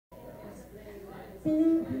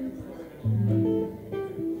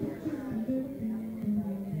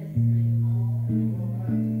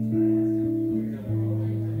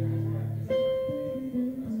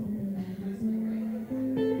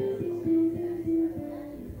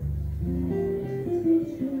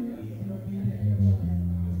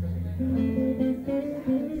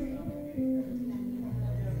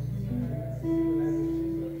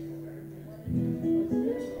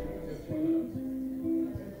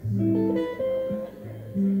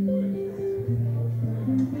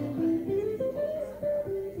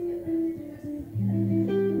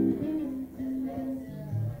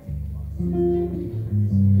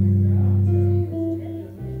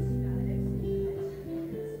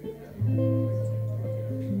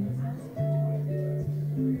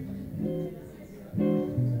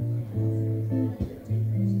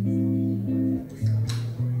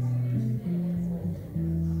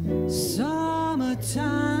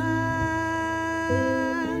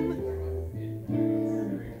Summertime,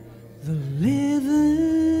 the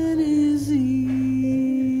living is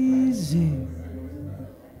easy.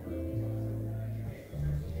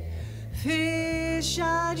 Fish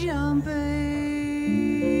are jumping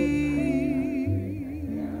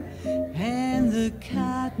and the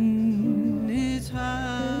cotton is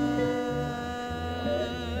high.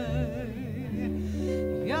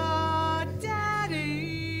 Your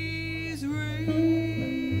daddy's rich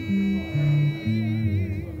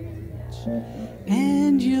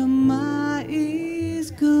and your ma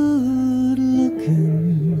is good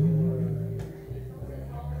looking.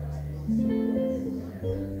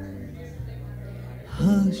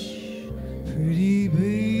 Hush, pretty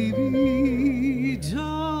baby, don't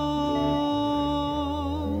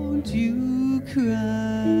you cry.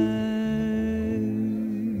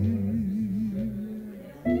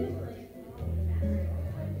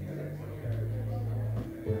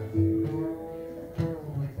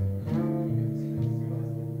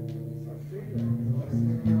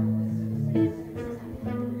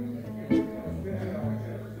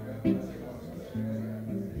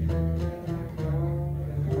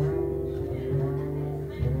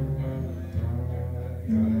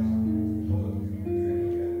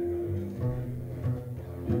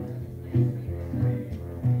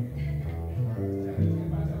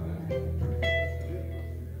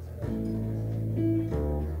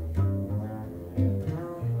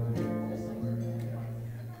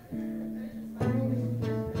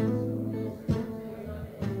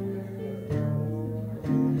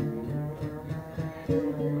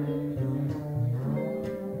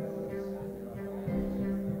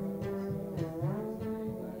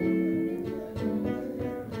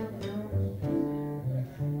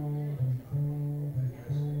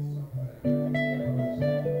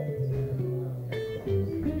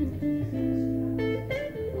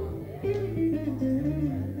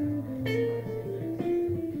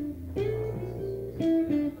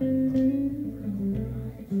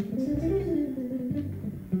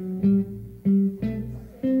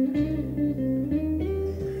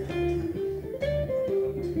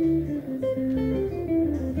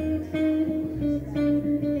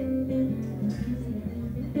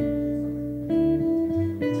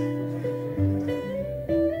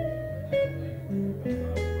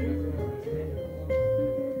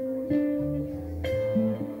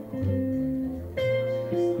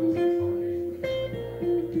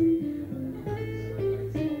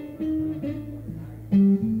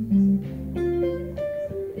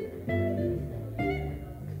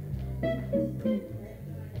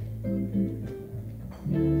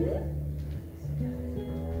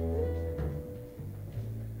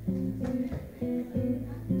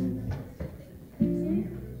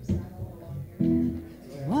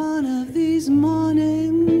 One of these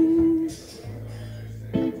mornings,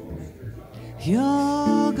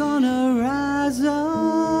 you're gonna rise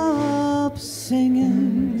up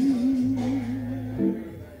singing.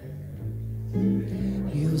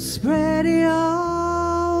 You'll spread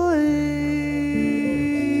your wings.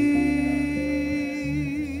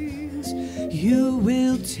 You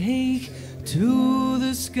will take to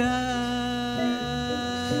the sky.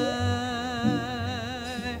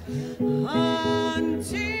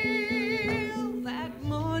 Until that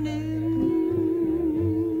morning,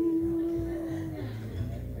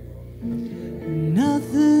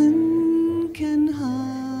 nothing can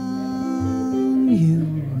harm you.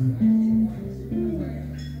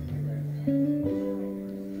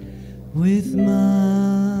 With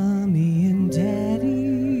mommy and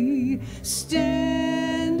daddy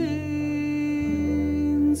standing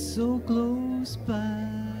so close by.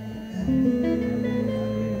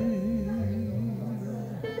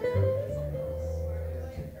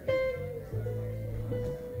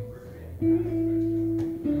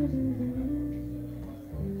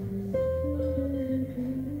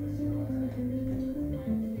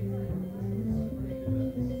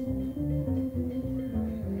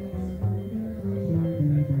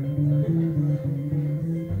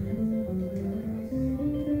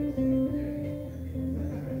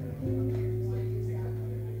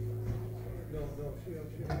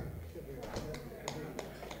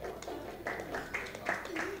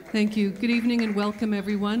 Thank you. Good evening and welcome,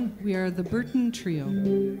 everyone. We are the Burton Trio.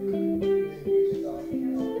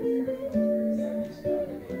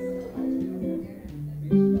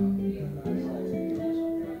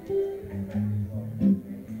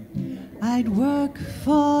 I'd work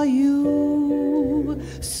for you,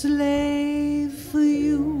 slave for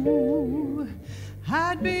you.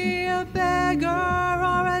 I'd be a beggar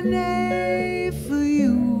or a knave for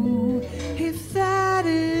you. If that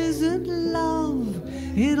isn't love,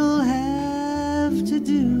 it'll have to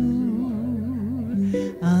do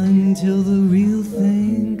until the real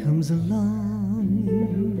thing comes along.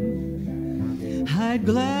 I'd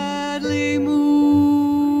gladly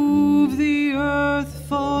move the earth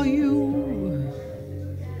for you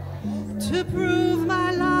to prove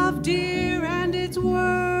my love, dear, and its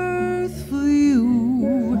worth for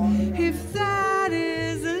you. If that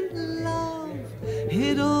isn't love,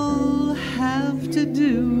 it'll have to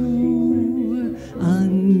do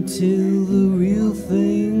until the real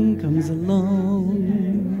thing comes along.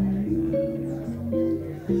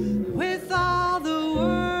 With all the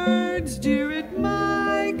words, dear, at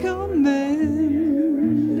my command,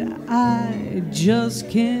 I just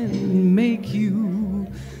can't make you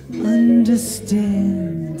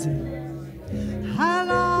understand.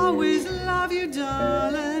 I'll always love you,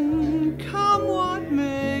 darling, come what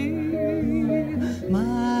may.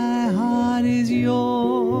 My heart is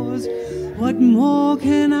yours, what more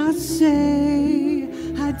can I say?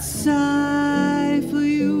 I'd sigh for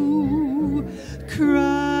you,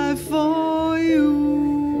 cry for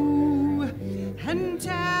you, and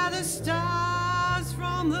tear the stars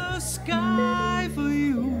from the sky for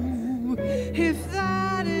you. If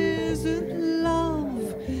that isn't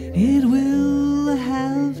love, it will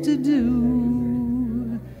have to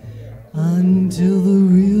do until the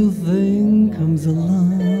real thing comes along.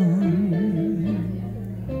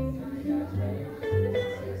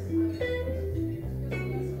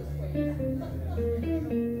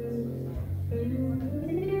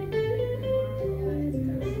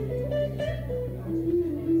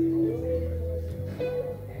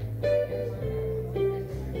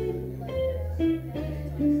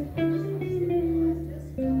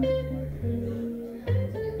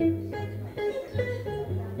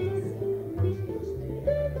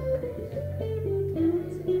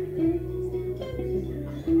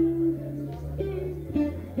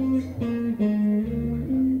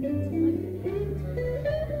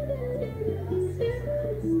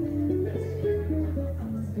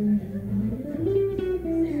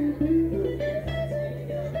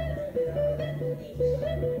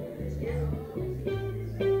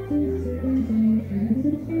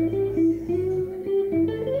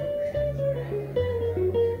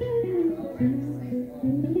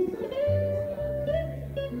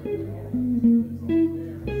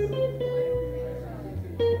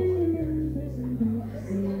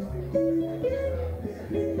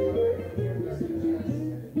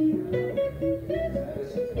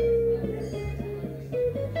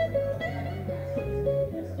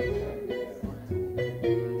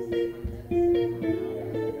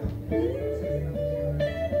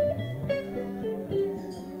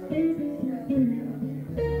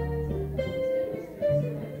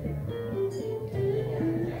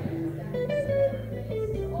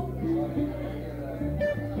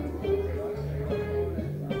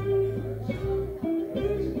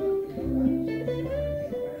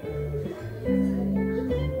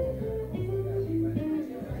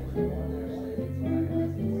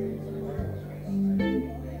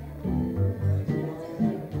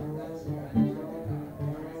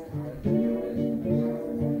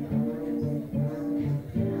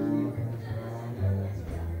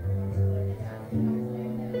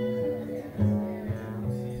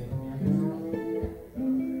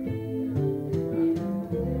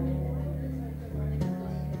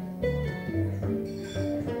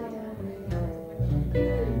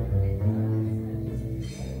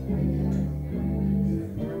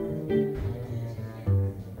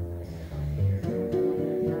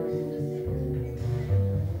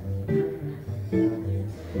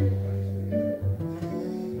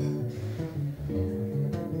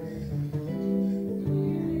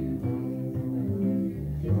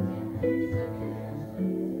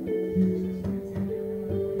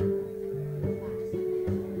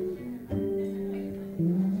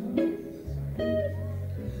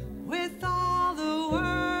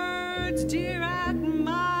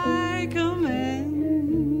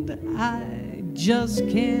 Just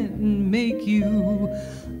can't make you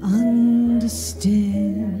understand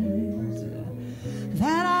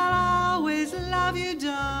that I'll always love you,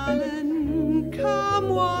 darling, come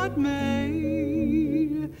what may.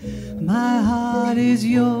 My My heart is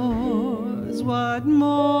yours, what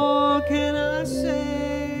more can I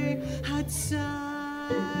say? I'd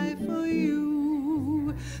sigh for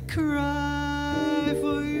you, cry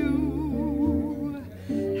for you,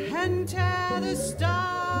 and tear the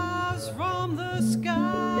stars from the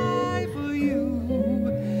sky for you.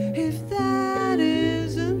 If that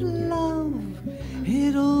isn't love,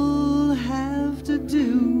 it'll have to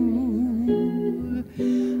do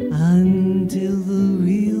until the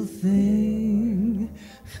real thing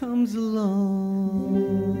comes along.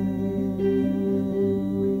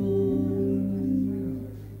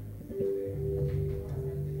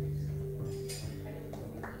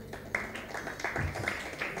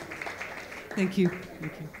 Thank you.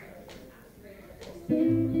 Thank you.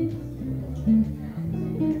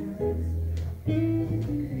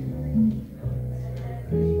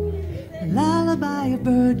 Lullaby of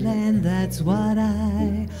birdland, that's what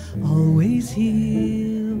I always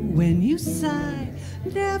hear when you sigh.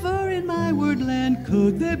 Never in my wordland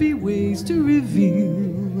could there be ways to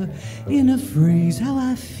reveal in a phrase how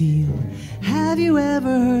I feel. Have you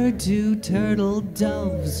ever heard two turtle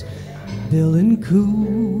doves bill and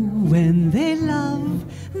coo when they love?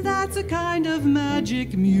 That's a kind of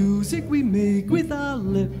magic music we make with our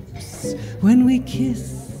lips when we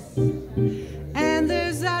kiss. And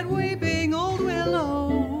there's that weeping old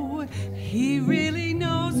willow, he really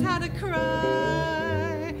knows how to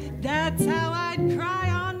cry. That's how I'd cry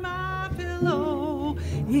on my pillow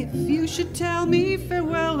if you should tell me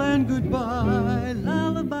farewell and goodbye.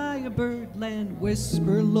 Lullaby of birdland,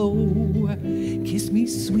 whisper low, kiss me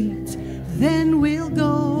sweet, then we'll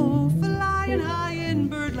go flying high in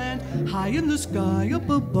birdland, high in the sky up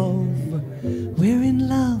above. We're in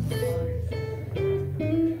love.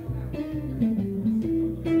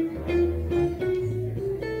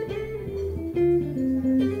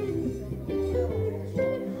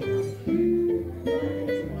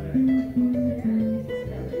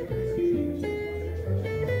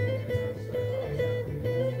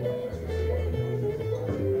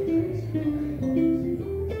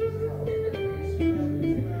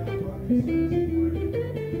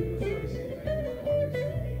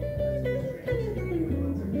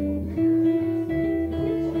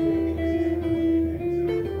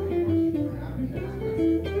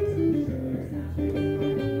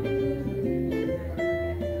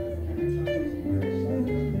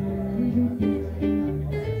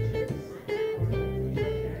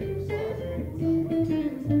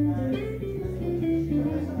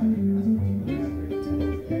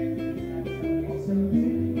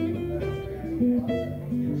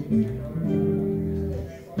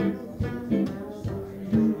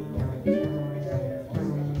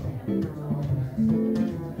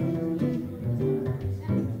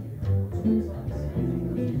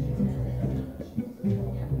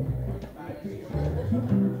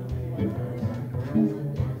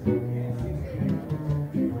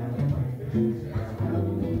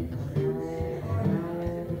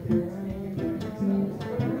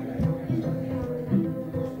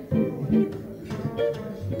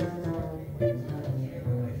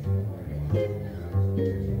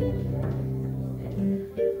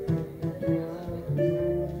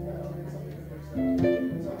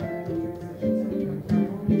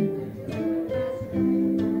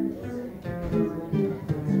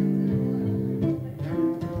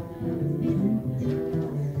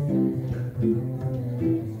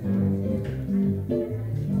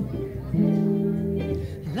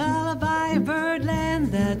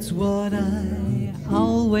 That's what I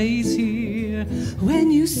always hear when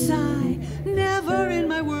you sigh. Never in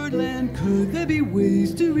my wordland could there be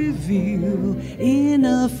ways to reveal in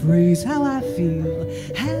a phrase how I feel.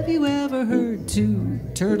 Have you ever heard two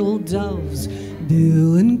turtle doves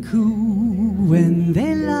bill and coo when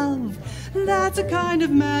they love? That's a kind of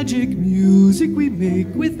magic music we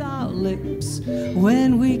make with our lips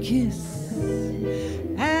when we kiss.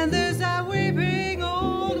 And there's that weeping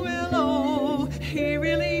old willow, he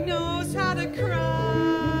really knows how to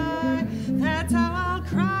cry. That's how I'll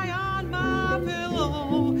cry on my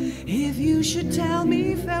pillow if you should tell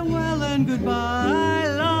me farewell and goodbye.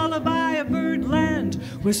 Lullaby of birdland,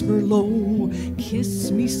 whisper low,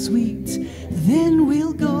 kiss me sweet, then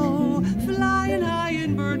we'll go flying high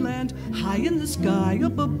in birdland, high in the sky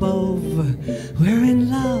up above. We're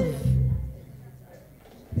in love.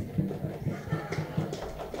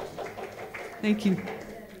 Thank you.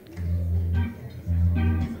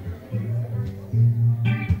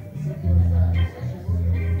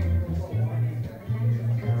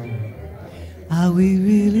 Are we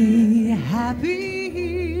really happy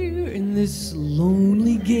here in this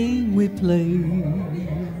lonely game we play?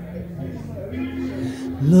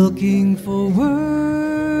 Look looking for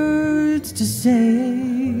words to say,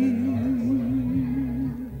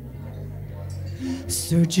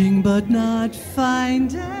 searching but not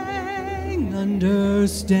finding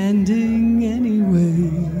understanding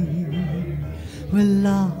anyway. We're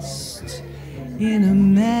lost in a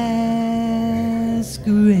masquerade,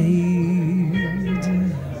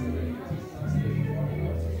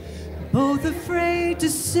 both afraid to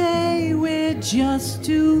say we're just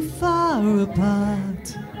too far apart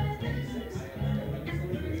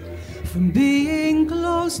from being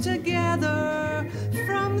close together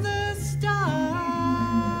from the start.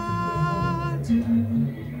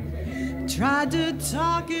 Tried to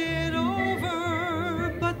talk it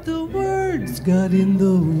over, but the words got in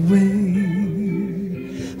the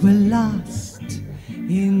way. We're lost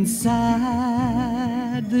inside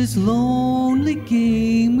this lonely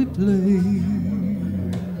game we play.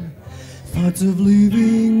 Thoughts of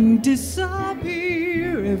leaving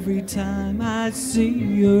disappear every time I see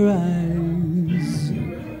your eyes.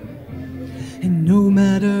 And no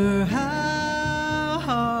matter how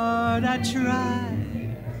hard I try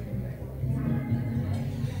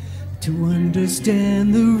to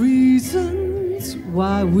understand the reasons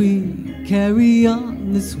why we carry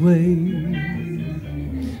on this way,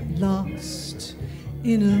 lost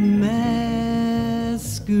in a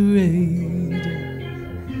masquerade.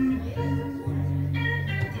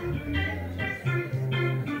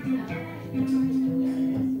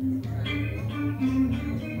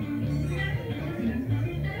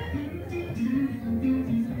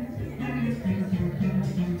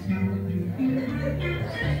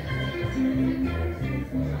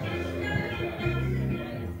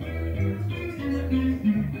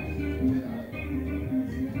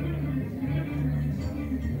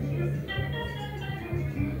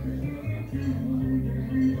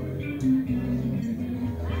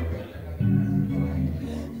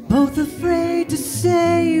 Both afraid to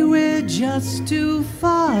say we're just too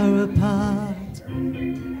far apart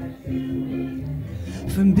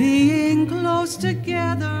from being close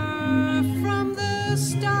together from the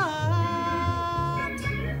start.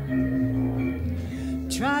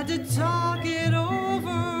 Tried to talk it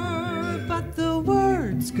over, but the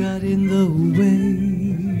words got in the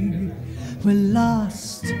way. We're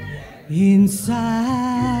lost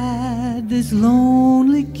inside this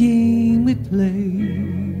lonely game we play.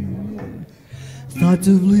 Thoughts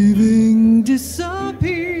of leaving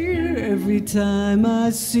disappear every time I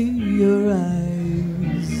see your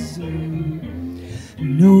eyes.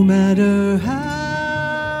 No matter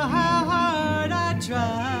how hard I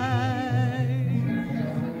try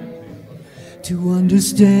to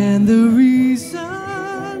understand the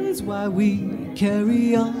reasons why we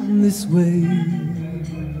carry on this way,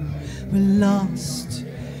 we're lost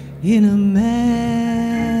in a masquerade.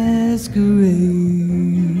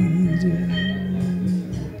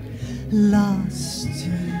 Lost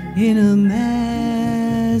in a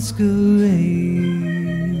masquerade.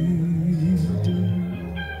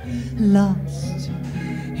 Lost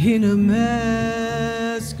in a masquerade.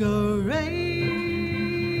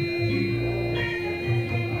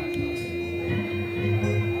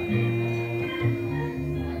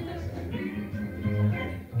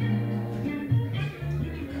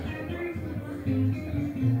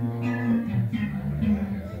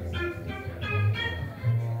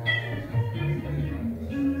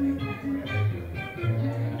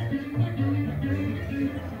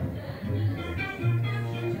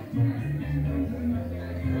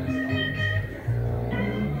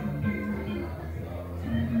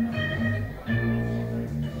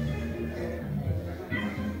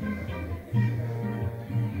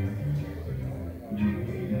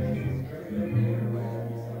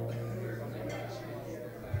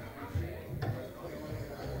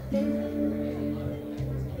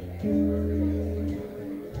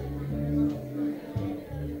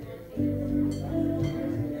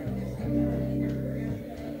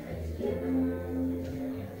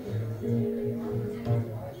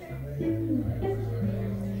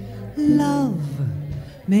 Love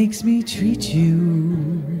makes me treat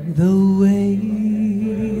you the way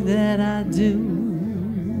that I do.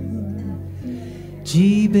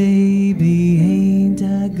 Gee, baby, ain't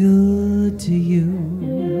I good to you?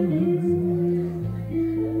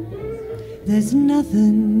 There's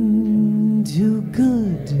nothing too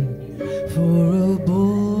good for a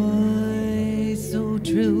boy so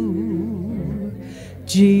true.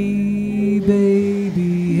 Gee,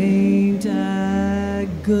 baby, ain't I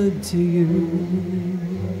good to you?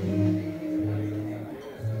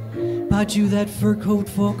 Bought you that fur coat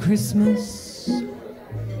for Christmas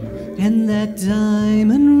and that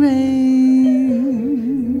diamond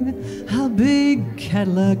ring. How big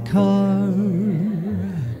Cadillac car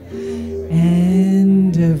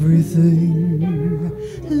and everything.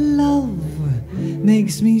 Love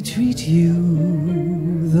makes me treat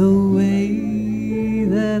you the way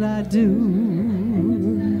that I do.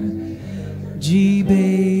 Gee,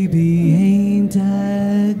 baby, ain't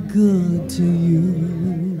I good to you?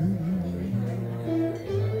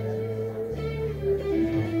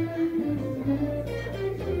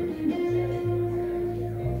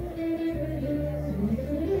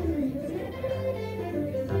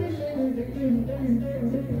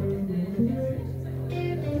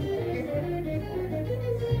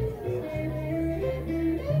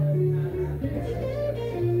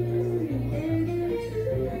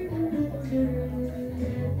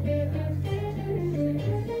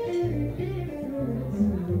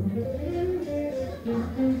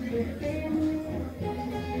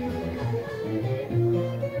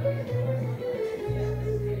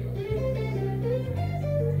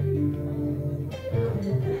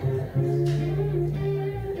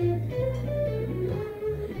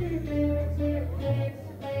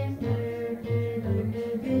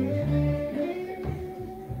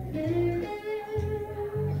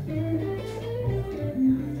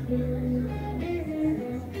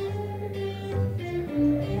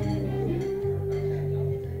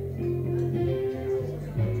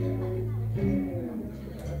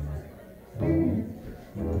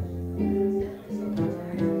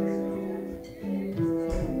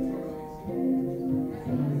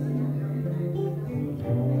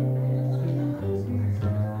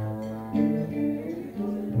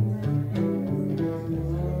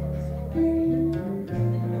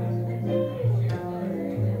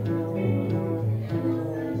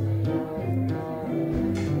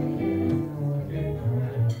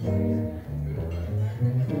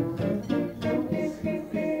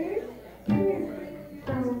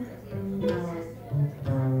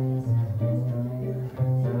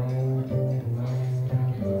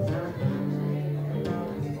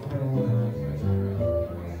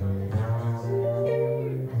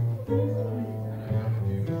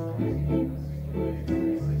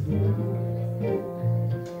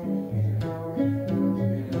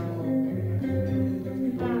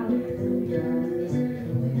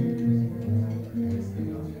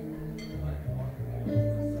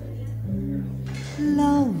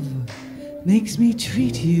 Makes me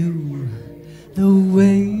treat you the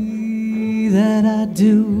way that I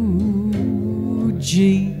do.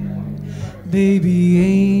 Gee, baby,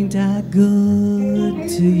 ain't I good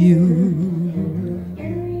to you?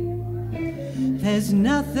 There's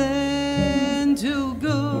nothing too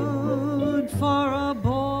good for a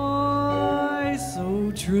boy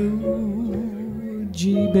so true.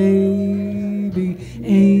 Gee, baby,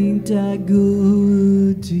 ain't I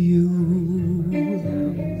good to you?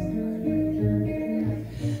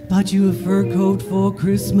 Bought you a fur coat for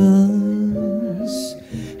Christmas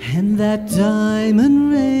and that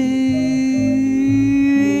diamond ring,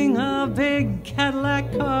 a big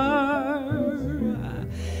Cadillac car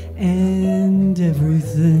and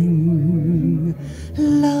everything.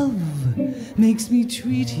 Love makes me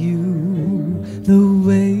treat you the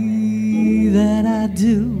way that I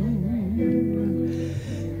do.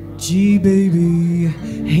 Gee, baby,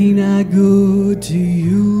 ain't I good to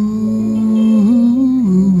you?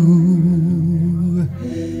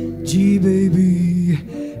 Gee, baby,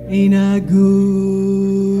 ain't I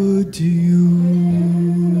good to you?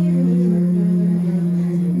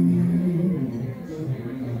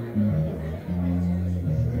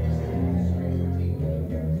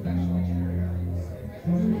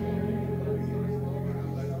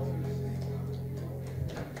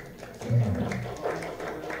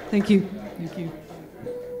 Thank you. Thank you.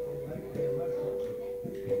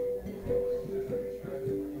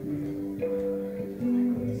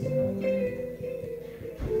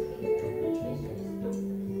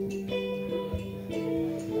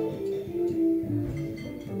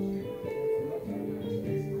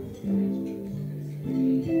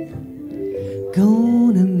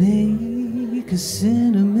 Gonna make a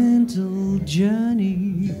sentimental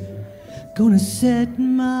journey, gonna set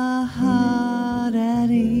my heart at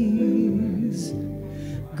ease,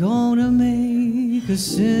 gonna make a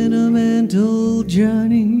sentimental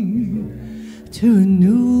journey to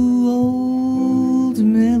renew old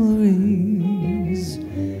memories.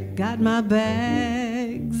 Got my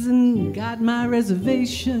bags and got my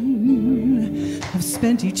reservation. I've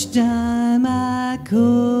spent each dime I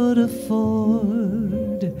could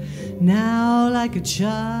afford. Now, like a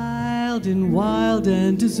child in wild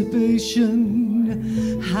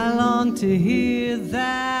anticipation, I long to hear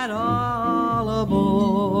that all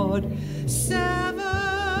aboard. 7,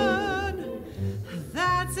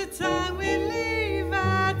 time we leave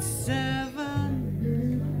at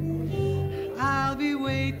 7. I'll be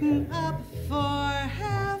waiting up for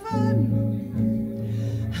heaven.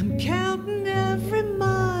 I'm counting every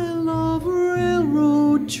mile of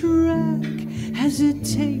railroad track as it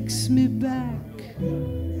takes me back.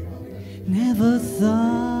 Never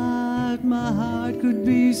thought my heart could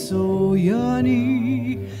be so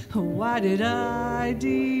yearny. Why did I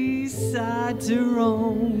decide to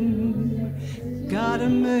roam? Gotta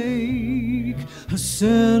make a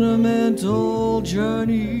sentimental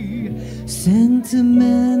journey,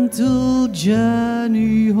 sentimental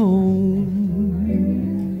journey home.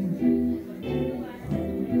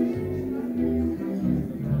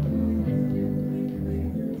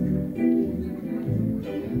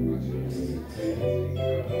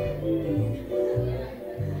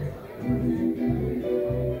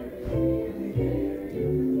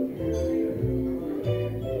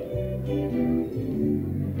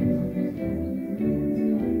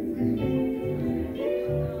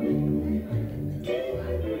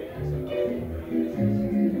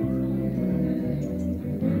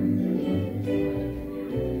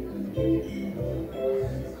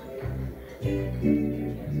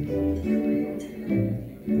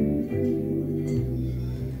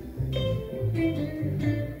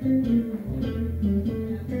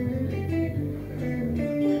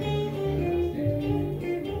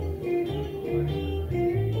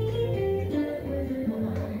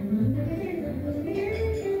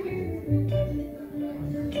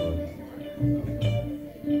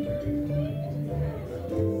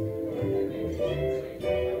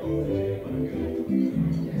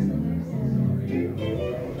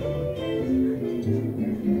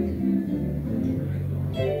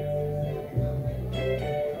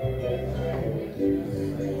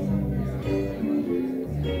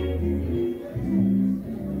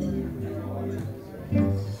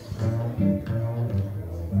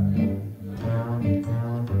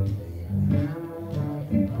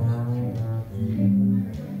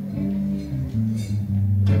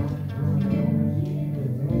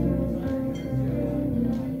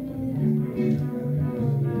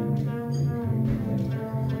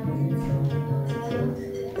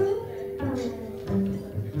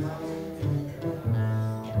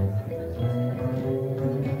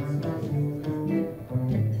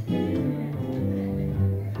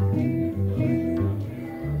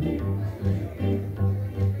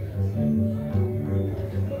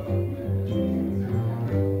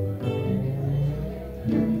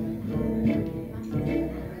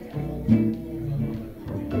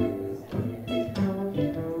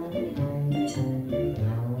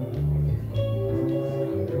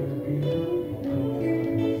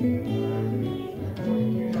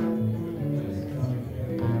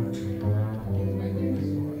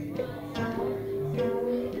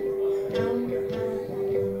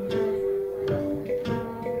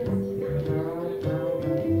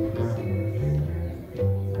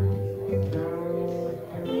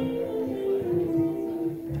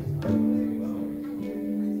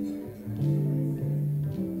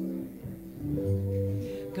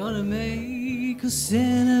 Gonna make a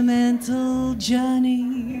sentimental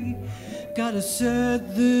journey. Gotta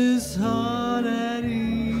set this heart at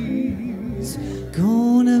ease.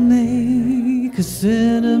 Gonna make a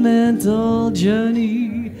sentimental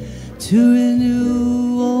journey to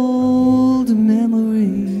renew old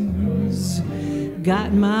memories.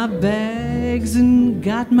 Got my bags and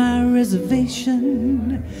got my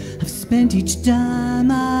reservation. I've spent each dime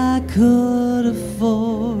I could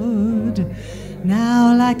afford.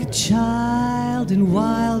 Now like a child in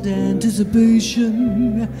wild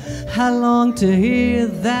anticipation, I long to hear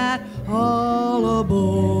that all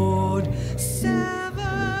aboard. 7,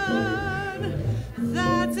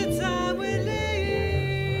 that's the time we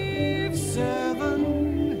leave.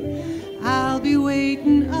 7, I'll be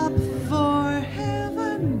waiting up for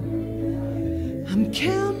heaven. I'm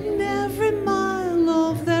counting every mile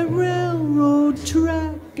of that railroad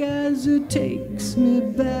track as it takes me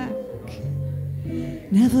back.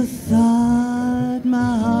 Never thought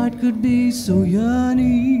my heart could be so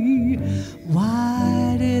yearny.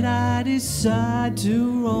 Why did I decide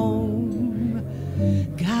to roam?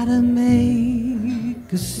 Gotta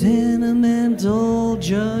make a sentimental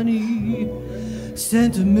journey,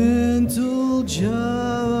 sentimental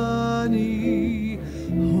journey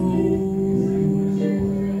home.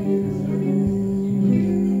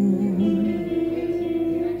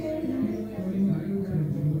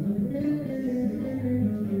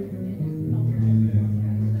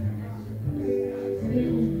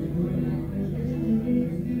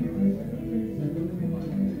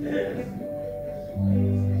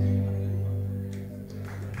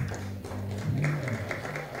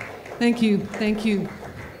 Thank you, thank you.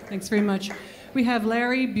 Thanks very much. We have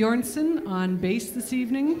Larry Bjornsson on bass this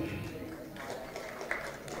evening.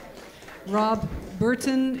 Rob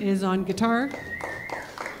Burton is on guitar.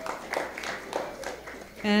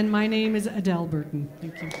 And my name is Adele Burton.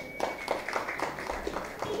 Thank you.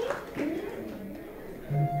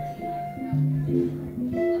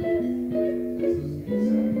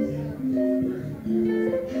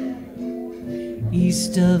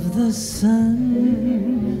 East of the sun,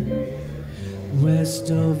 west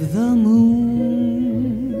of the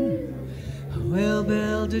moon, we'll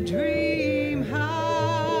build a dream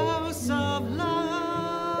house of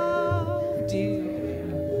love, dear.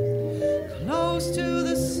 Close to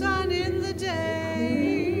the sun in the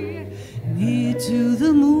day, near to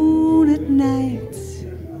the moon at night.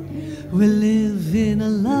 We'll live in a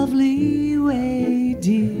lovely way,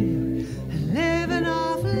 dear, living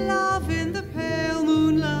off love in the pale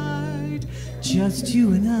moonlight, just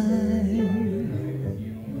you and I,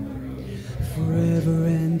 forever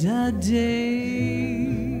and a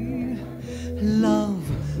day. Love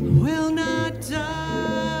will not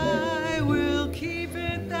die, we'll keep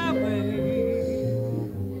it that way.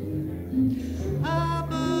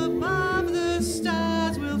 Up above the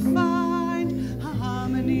stars we'll find a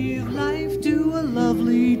harmony of life to a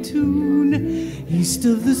lovely tune. East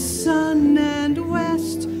of the sun and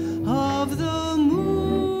west of the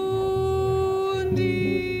moon,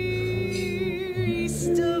 dear.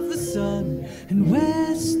 East of the sun and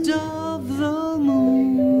west of the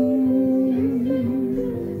moon.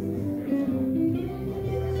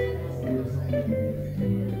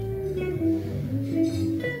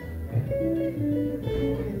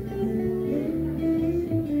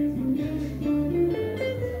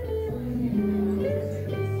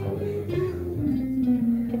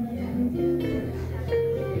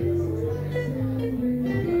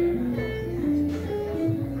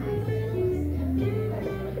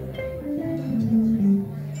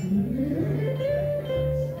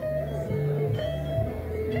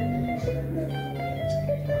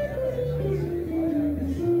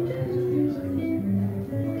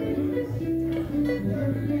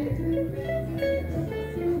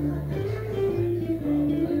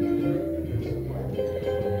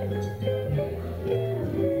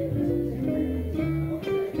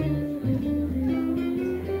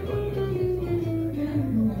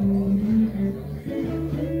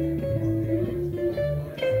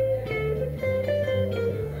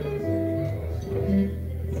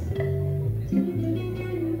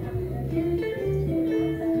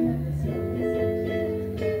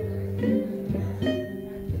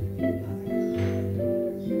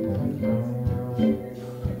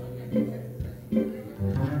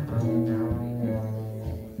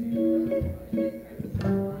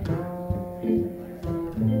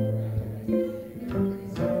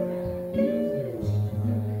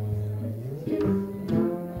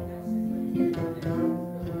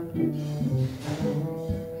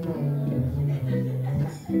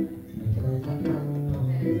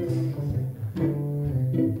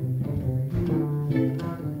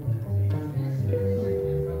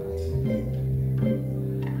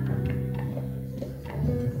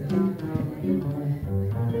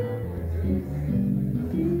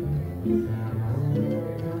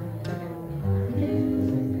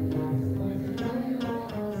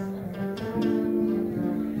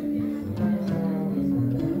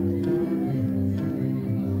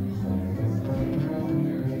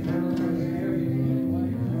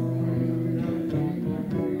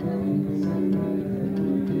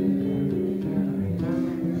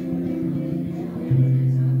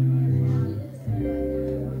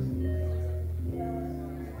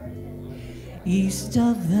 East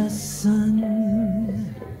of the sun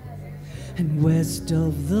and west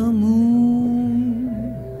of the moon,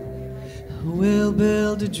 we'll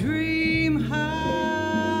build a dream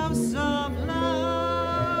house of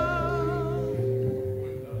love,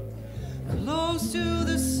 close to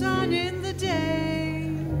the sun in the day,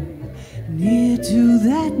 near to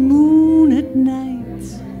that moon at night.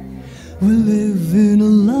 We'll live in a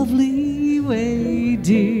lovely way,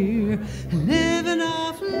 dear, living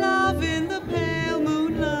off love in the pale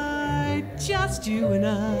moonlight, just you and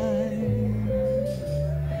I,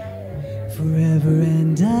 forever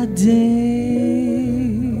and a day.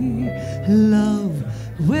 Love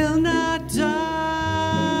will not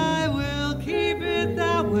die, we'll keep it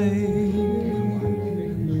that way.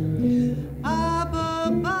 Up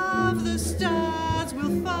above the stars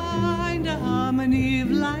we'll find a harmony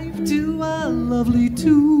of life to a lovely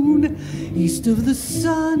tune. East of the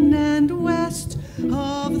sun and west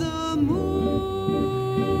of the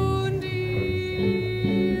moon,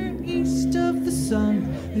 dear. East of the sun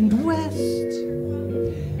and west,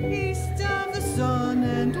 east of the sun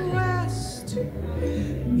and west,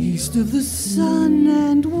 east of the sun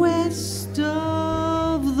and west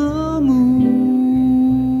of the moon.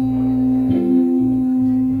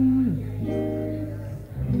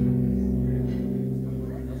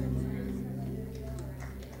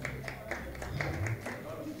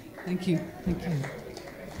 Thank you, thank you.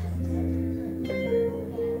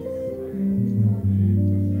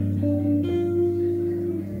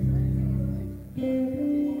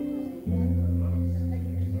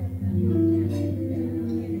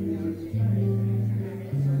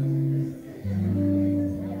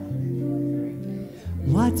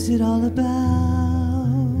 What's it all about,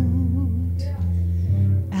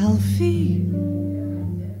 Alfie?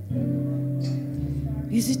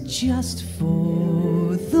 Is it just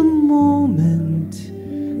for the moment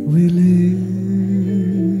we live?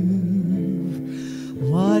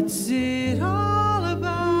 What's it all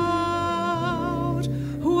about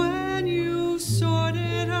when you sort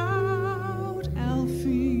it out,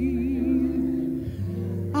 Alfie?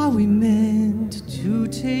 Are we meant to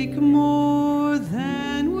take more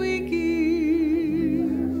than we give?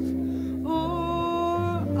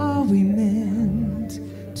 Or are we meant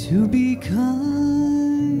to be kind?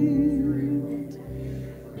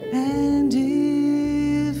 And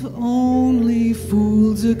if only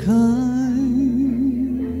fools are kind,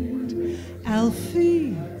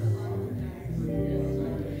 Alfie,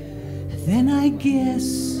 then I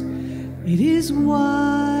guess it is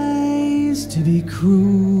wise to be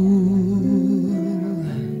cruel.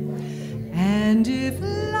 And if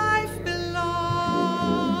life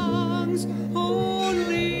belongs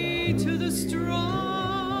only to the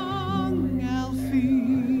strong,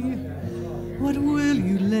 Alfie, what will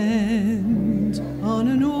you lend on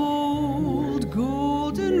an old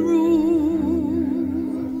golden rule?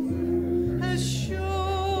 As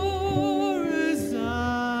sure as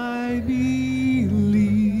I believe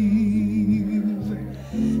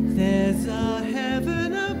there's a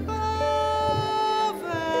heaven above,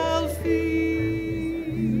 Alfie.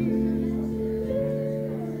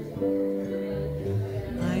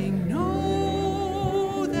 I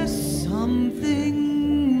know there's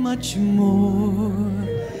something much more,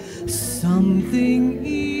 something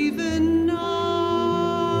even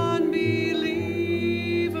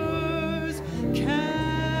non-believers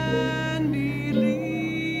can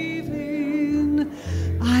believe in.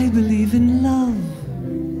 I believe in love,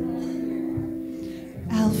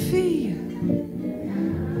 Alfie.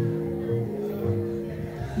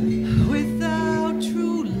 Without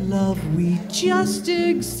true love we just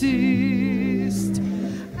exist,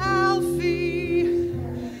 Alfie,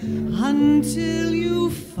 until you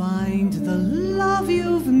find the love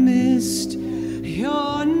you've missed.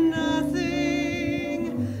 You're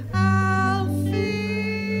nothing,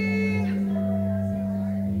 Alfie.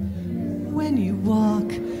 When you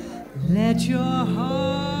walk, let your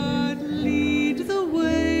heart lead the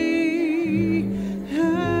way,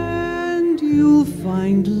 and you'll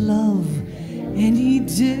find love any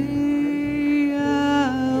day,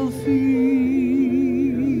 Alfie.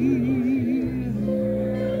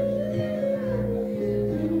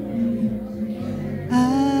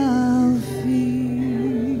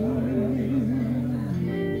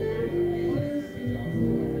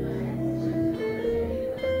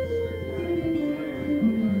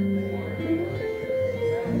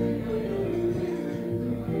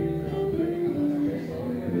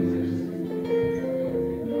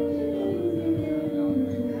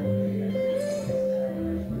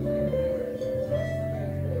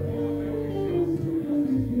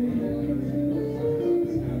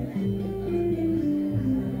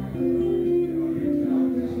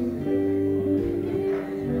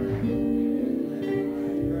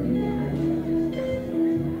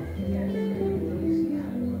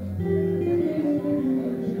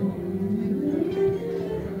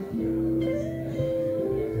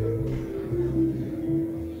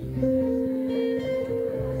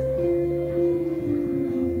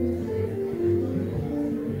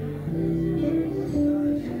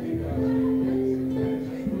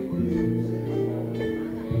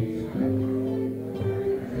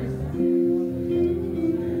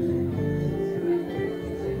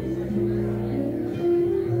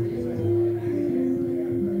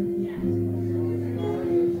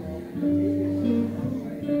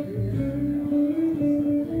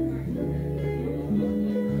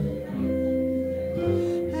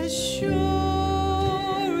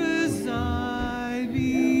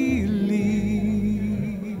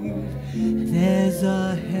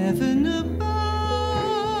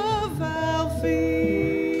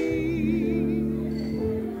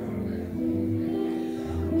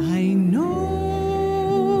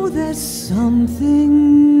 there's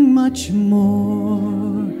something much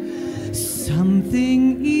more,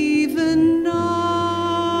 something even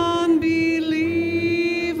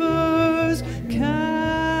non-believers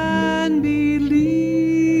can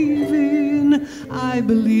believe in. I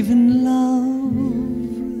believe in love,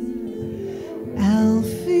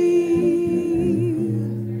 Alfie.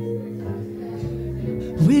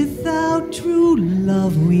 Without true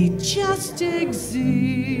love we just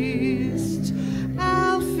exist,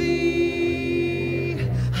 Alfie,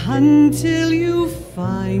 until you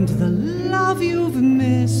find the love you've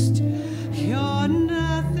missed. You're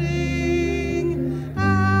nothing,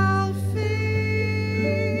 Alfie.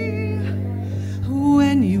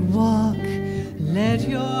 When you walk, let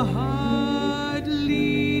your heart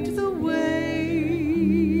lead the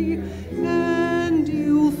way, and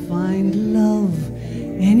you'll find love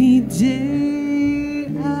any day,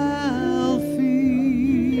 Alfie.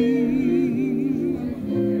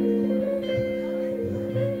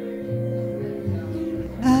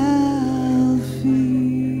 Alfie.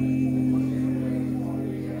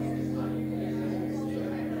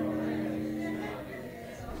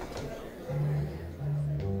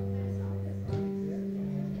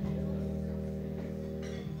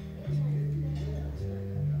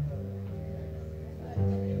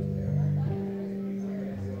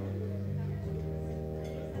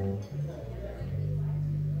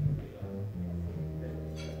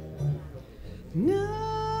 Now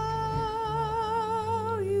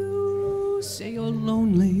you say you're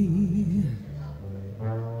lonely,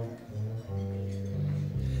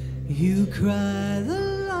 you cry the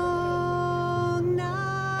long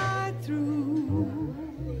night through.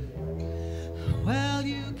 Well,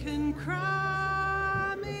 you can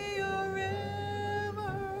cry me a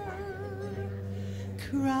river,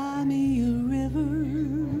 cry me a river.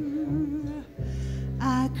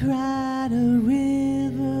 I cried a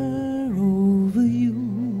river over you.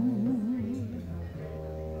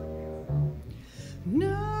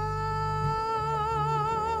 Now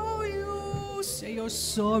you say you're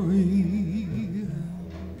sorry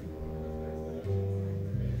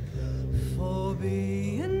for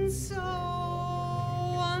being so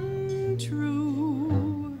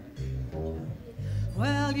untrue.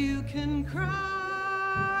 Well, you can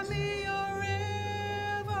cry me a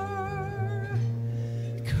river,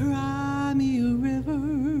 cry me a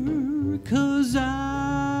river, 'cause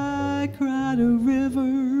I cried a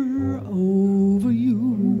river over you.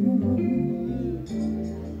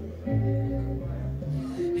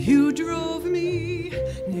 You drove me,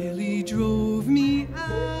 nearly drove me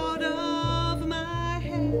out of my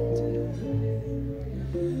head,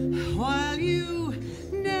 while you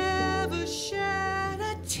never shed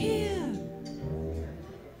a tear.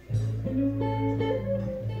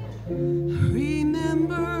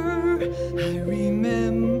 I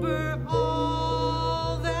remember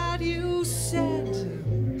all that you said.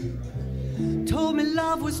 Told me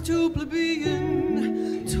love was too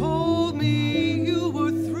plebeian, told me you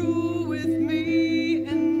were through with me,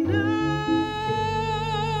 and now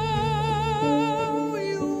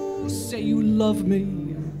you say you love me.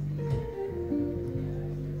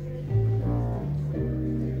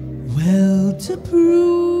 Well, to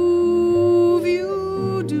prove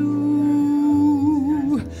you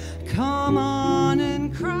do, come on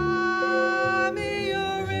and cry me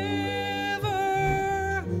a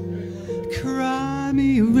river, cry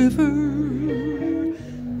me a river.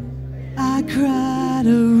 I cried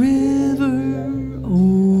a river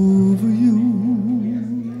over you.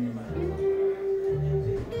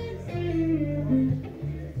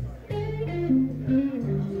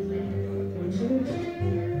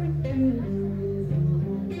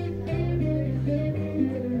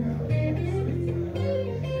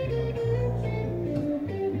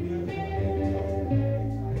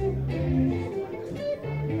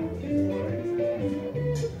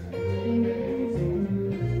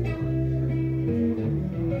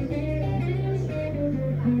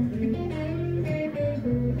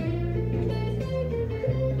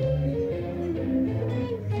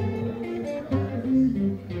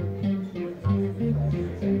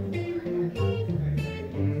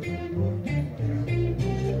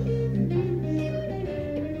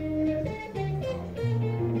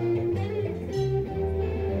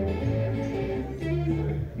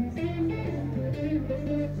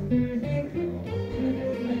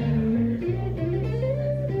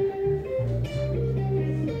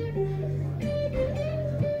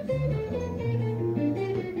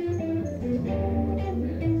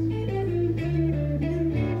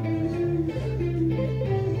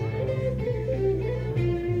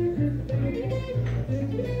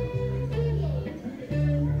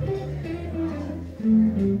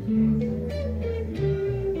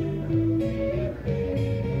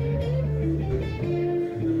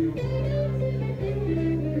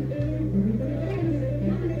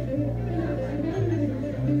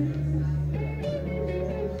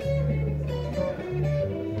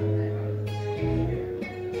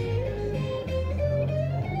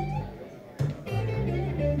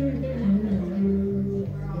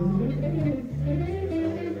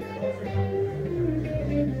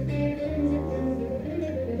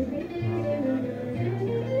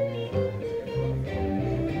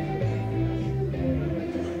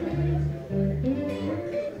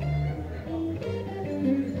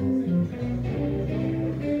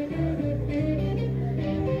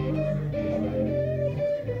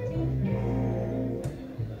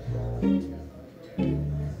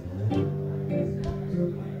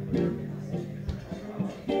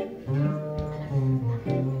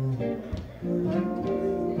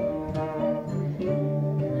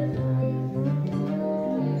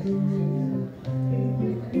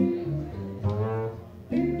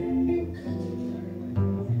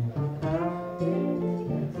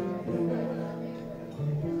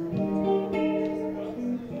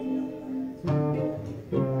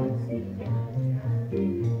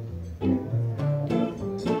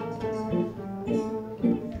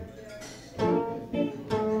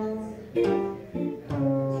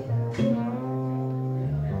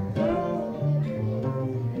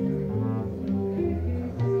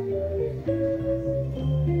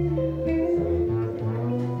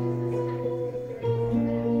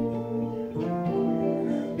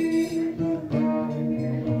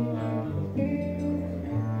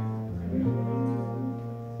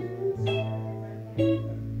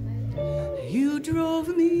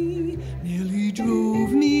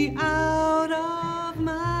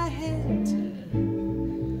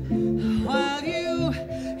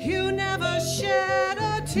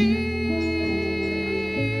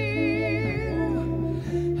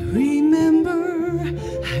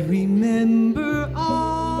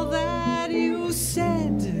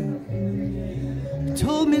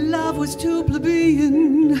 was too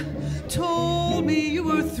plebeian, told me you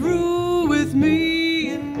were through with me,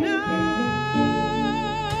 and now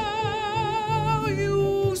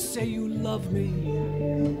you say you love me.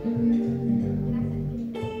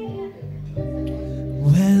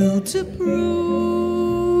 Well, to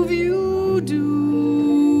prove you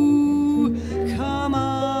do, come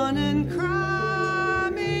on and cry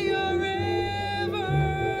me a river,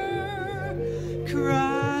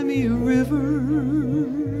 cry me a river.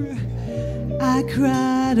 I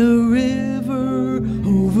cried a river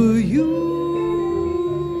over you.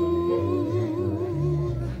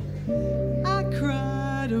 I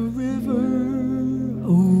cried a river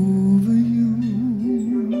over you.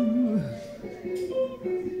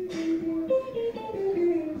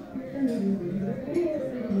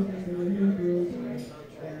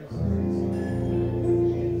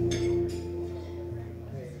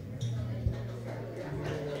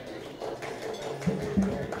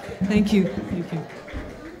 Thank you. Thank you.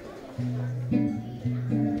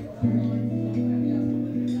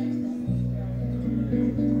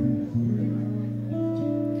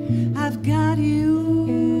 I've got you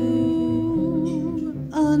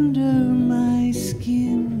under my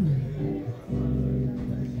skin.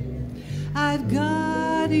 I've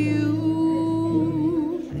got you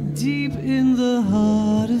deep in the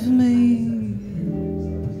heart of me.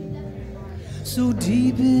 So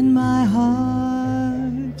deep in my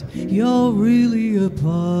heart, you're really a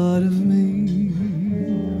part of me.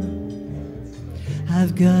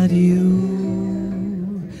 I've got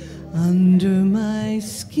you under my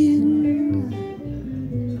skin.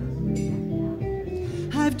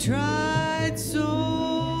 I've tried so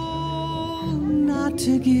not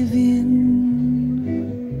to give in.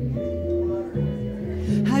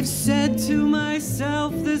 I've said to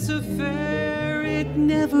myself this affair, it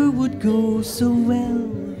never would go so well.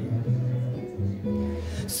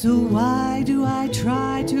 So why do I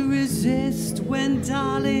try to resist when,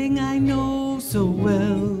 darling, I know so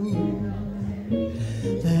well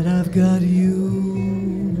that I've got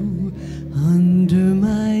you under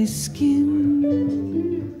my skin?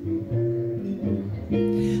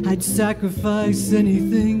 I'd sacrifice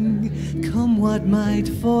anything, come what might,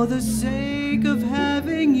 for the sake of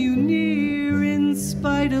having you near, in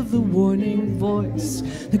spite of the warning voice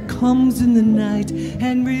that comes in the night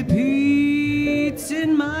and repeats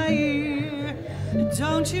in my ear.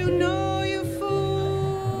 Don't you know, you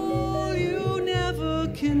fool, you never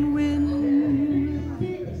can win.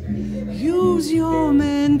 Use your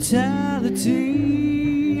mentality,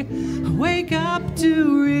 wake up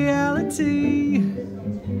to reality.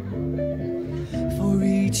 For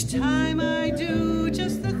each time I do,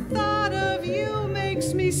 just the thought of you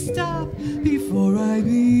makes me stop before I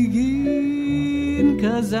begin,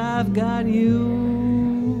 'cause I've got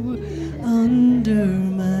you under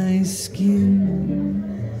my skin.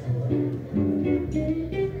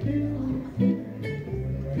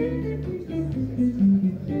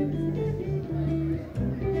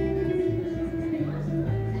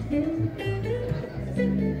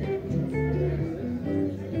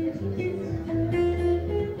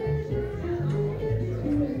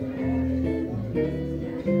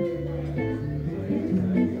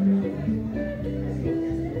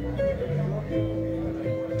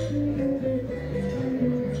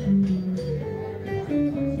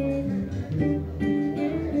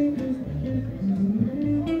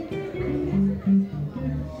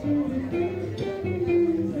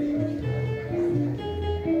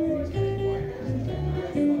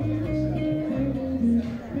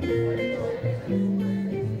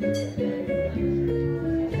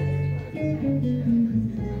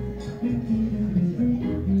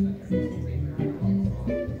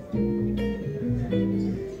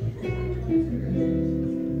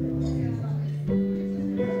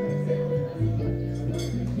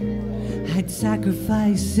 I'd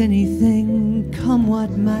sacrifice anything, come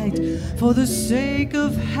what might, for the sake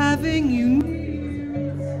of having you near.